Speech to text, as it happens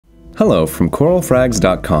Hello from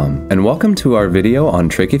coralfrags.com and welcome to our video on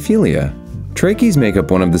Trachyphyllia. Trachys make up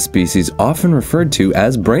one of the species often referred to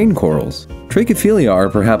as brain corals. Trachyphyllia are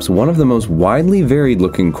perhaps one of the most widely varied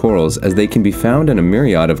looking corals as they can be found in a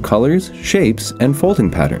myriad of colors, shapes, and folding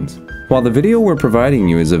patterns. While the video we're providing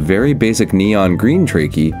you is a very basic neon green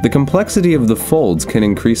trachy, the complexity of the folds can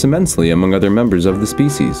increase immensely among other members of the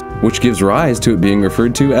species, which gives rise to it being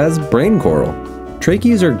referred to as brain coral.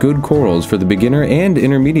 Trachys are good corals for the beginner and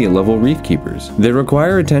intermediate level reef keepers. They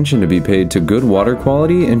require attention to be paid to good water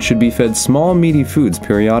quality and should be fed small meaty foods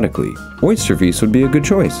periodically. Oyster feast would be a good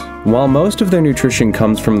choice. While most of their nutrition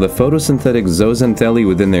comes from the photosynthetic zooxanthellae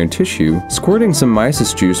within their tissue, squirting some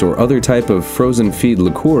mysis juice or other type of frozen feed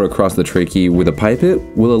liqueur across the trachy with a pipette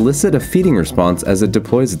will elicit a feeding response as it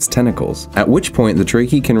deploys its tentacles, at which point the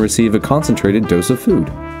trachy can receive a concentrated dose of food.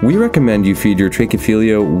 We recommend you feed your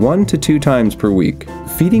Trachyphyllia 1 to 2 times per week.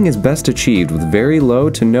 Feeding is best achieved with very low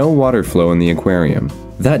to no water flow in the aquarium.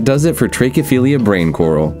 That does it for Trachyphyllia brain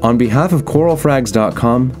coral. On behalf of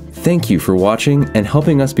coralfrags.com, thank you for watching and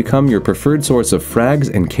helping us become your preferred source of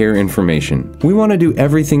frags and care information. We want to do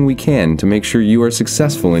everything we can to make sure you are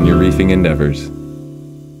successful in your reefing endeavors.